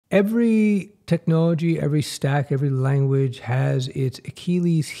Every technology, every stack, every language has its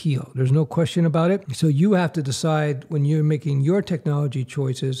Achilles heel. There's no question about it. So you have to decide when you're making your technology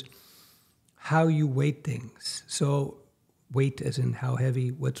choices how you weight things. So weight as in how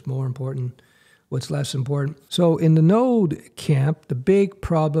heavy, what's more important, what's less important. So in the Node camp, the big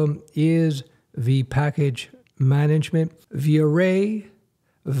problem is the package management, the array,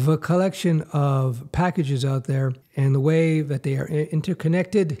 the collection of packages out there, and the way that they are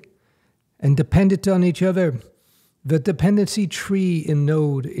interconnected and dependent on each other. The dependency tree in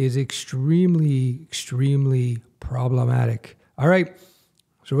Node is extremely problematic. All right,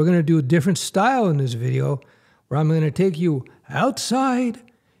 so we're going to do a different style in this video where I'm going to take you outside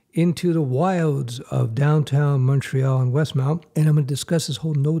into the wilds of downtown Montreal and Westmount, and I'm going to discuss this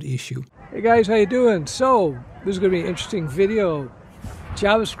whole Node issue. Hey guys, how you doing? So this is going to be an interesting video.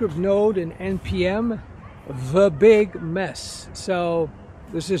 JavaScript, Node, and NPM, the big mess. So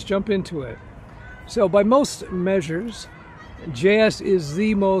let's just jump into it. So by most measures, JS is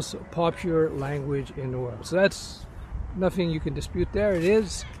the most popular language in the world. So that's nothing you can dispute there. It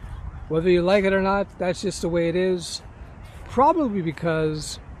is. Whether you like it or not, that's just the way it is. Probably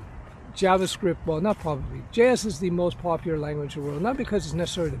because JavaScript, well, not probably, JS is the most popular language in the world. Not because it's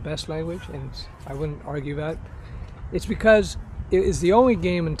necessarily the best language, and I wouldn't argue that. It's because it is the only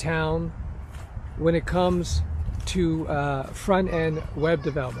game in town when it comes to front-end web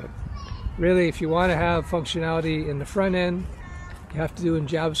development. Really, if you want to have functionality in the front end, you have to do it in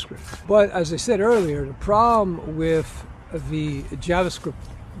JavaScript. But as I said earlier, the problem with the JavaScript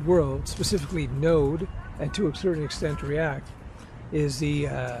world, specifically Node, and to a certain extent React, is the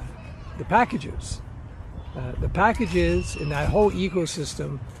packages. The packages in that whole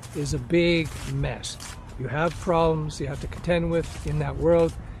ecosystem is a big mess. You have problems you have to contend with in that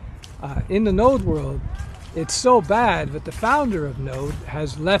world. In the Node world, it's so bad that the founder of Node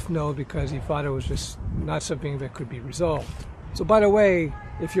has left Node because he thought it was just not something that could be resolved. So by the way,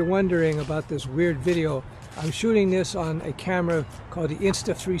 if you're wondering about this weird video, I'm shooting this on a camera called the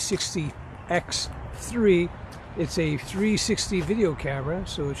Insta360X3. It's a 360 video camera,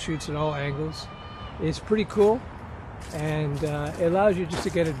 so it shoots at all angles. It's pretty cool, and it allows you just to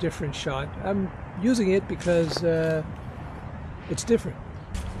get a different shot. I'm using it because it's different.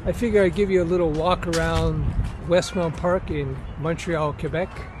 I figure I'd give you a little walk around Westmount Park in Montreal,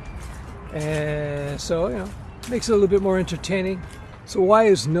 Quebec. So, you know, makes it a little bit more entertaining. So why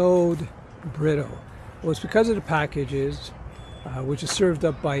is Node brittle? Well, it's because of the packages, which is served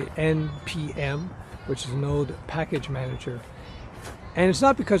up by NPM, which is Node Package Manager. And it's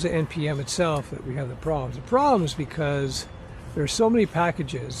not because of NPM itself that we have the problems. The problem is because there are so many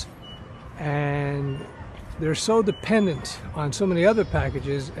packages and they're so dependent on so many other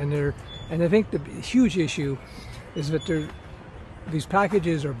packages, and I think the huge issue is that these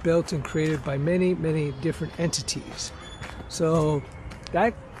packages are built and created by many different entities. So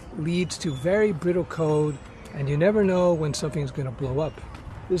that leads to very brittle code, and you never know when something's going to blow up.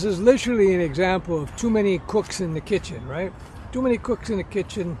 This is literally an example of too many cooks in the kitchen, right? Too many cooks in the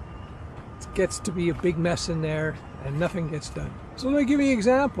kitchen, it gets to be a big mess in there, and nothing gets done. So let me give you an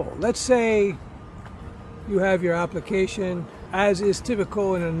example. Let's say you have your application, as is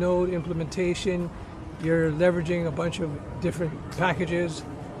typical in a Node implementation. You're leveraging a bunch of different packages,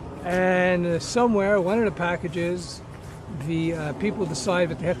 and somewhere, one of the packages, the people decide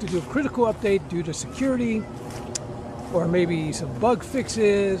that they have to do a critical update due to security, or maybe some bug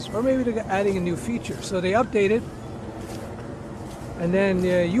fixes, or maybe they're adding a new feature. So they update it, and then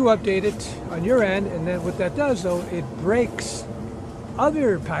you update it on your end, and then what that does, though, it breaks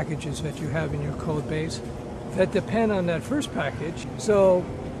other packages that you have in your code base that depend on that first package. So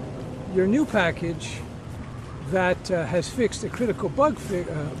your new package that has fixed a critical bug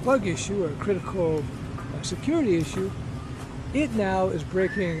issue or a critical security issue, it now is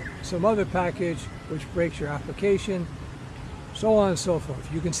breaking some other package which breaks your application, so on and so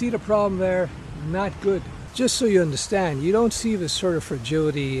forth. You can see the problem there, not good. Just so you understand, you don't see this sort of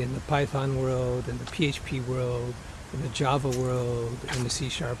fragility in the Python world, in the PHP world, in the Java world, in the C#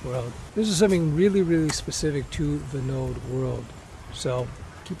 world. This is something really specific to the Node world. So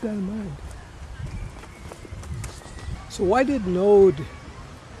keep that in mind. So why did Node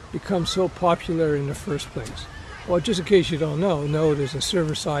become so popular in the first place? Well, just in case you don't know, Node is a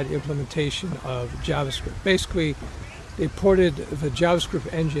server-side implementation of JavaScript. Basically, they ported the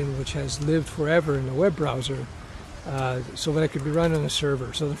JavaScript engine, which has lived forever in the web browser, so that it could be run on a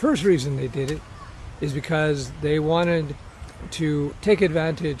server. So the first reason they did it is because they wanted to take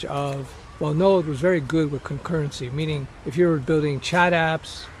advantage of, well, Node was very good with concurrency, meaning if you were building chat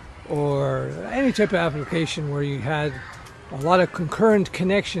apps or any type of application where you had a lot of concurrent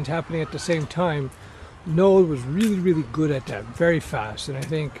connections happening at the same time, Node was really, really good at that, very fast. And I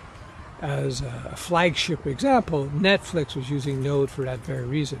think as a flagship example, Netflix was using Node for that very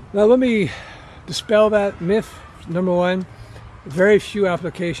reason. Now let me dispel that myth. Number one, very few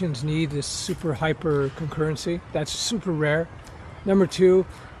applications need this super hyper concurrency. That's super rare. Number two,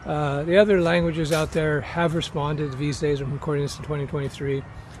 the other languages out there have responded these days. I'm recording this in 2023.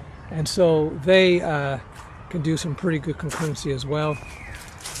 And so they can do some pretty good concurrency as well.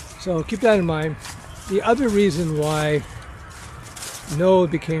 So keep that in mind. The other reason why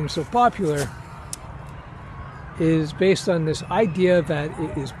Node became so popular is based on this idea that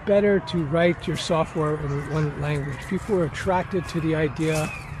it is better to write your software in one language. People are attracted to the idea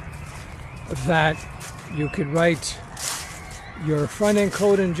that you could write your front-end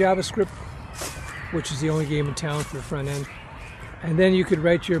code in JavaScript, which is the only game in town for the front-end, and then you could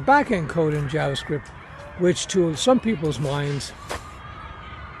write your back-end code in JavaScript, which to some people's minds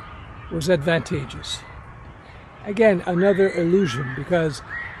was advantageous. Again, another illusion, because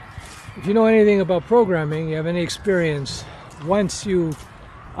if you know anything about programming, you have any experience, once you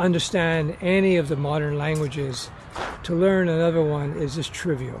understand any of the modern languages, to learn another one is just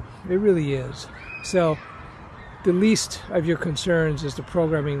trivial. It really is. So the least of your concerns is the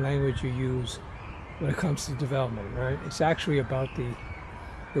programming language you use when it comes to development, right? It's actually about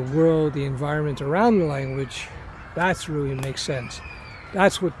the world, the environment around the language. That's really makes sense.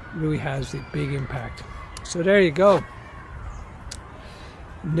 That's what really has the big impact. So there you go.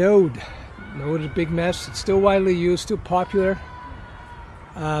 Node is a big mess. It's still widely used, still popular.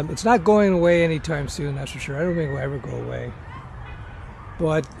 It's not going away anytime soon, that's for sure. I don't think it will ever go away.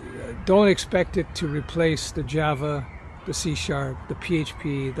 But don't expect it to replace the Java, the C#, the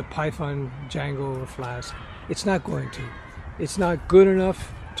PHP, the Python, Django, or Flask. It's not going to. It's not good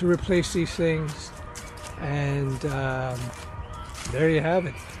enough to replace these things. And there you have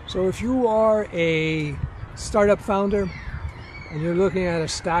it. So if you are a startup founder and you're looking at a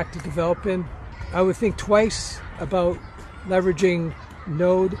stack to develop in, I would think twice about leveraging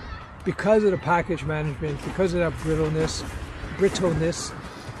Node because of the package management, because of that brittleness.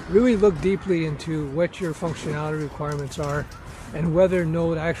 Really look deeply into what your functionality requirements are and whether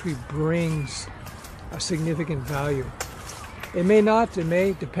Node actually brings a significant value. It may not, it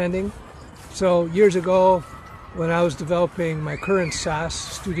may, depending. So years ago, when I was developing my current SaaS,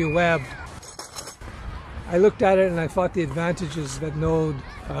 Studioweb, I looked at it and I thought the advantages that Node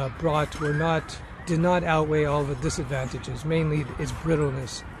brought did not outweigh all the disadvantages, mainly its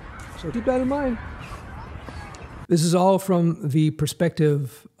brittleness. So keep that in mind. This is all from the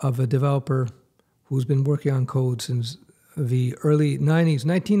perspective of a developer who's been working on code since the early 90s.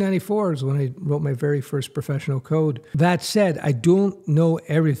 1994 is when I wrote my very first professional code. That said, I don't know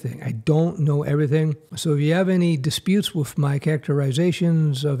everything. So if you have any disputes with my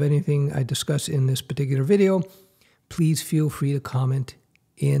characterizations of anything I discuss in this particular video, please feel free to comment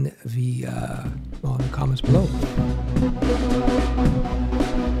in the comments below.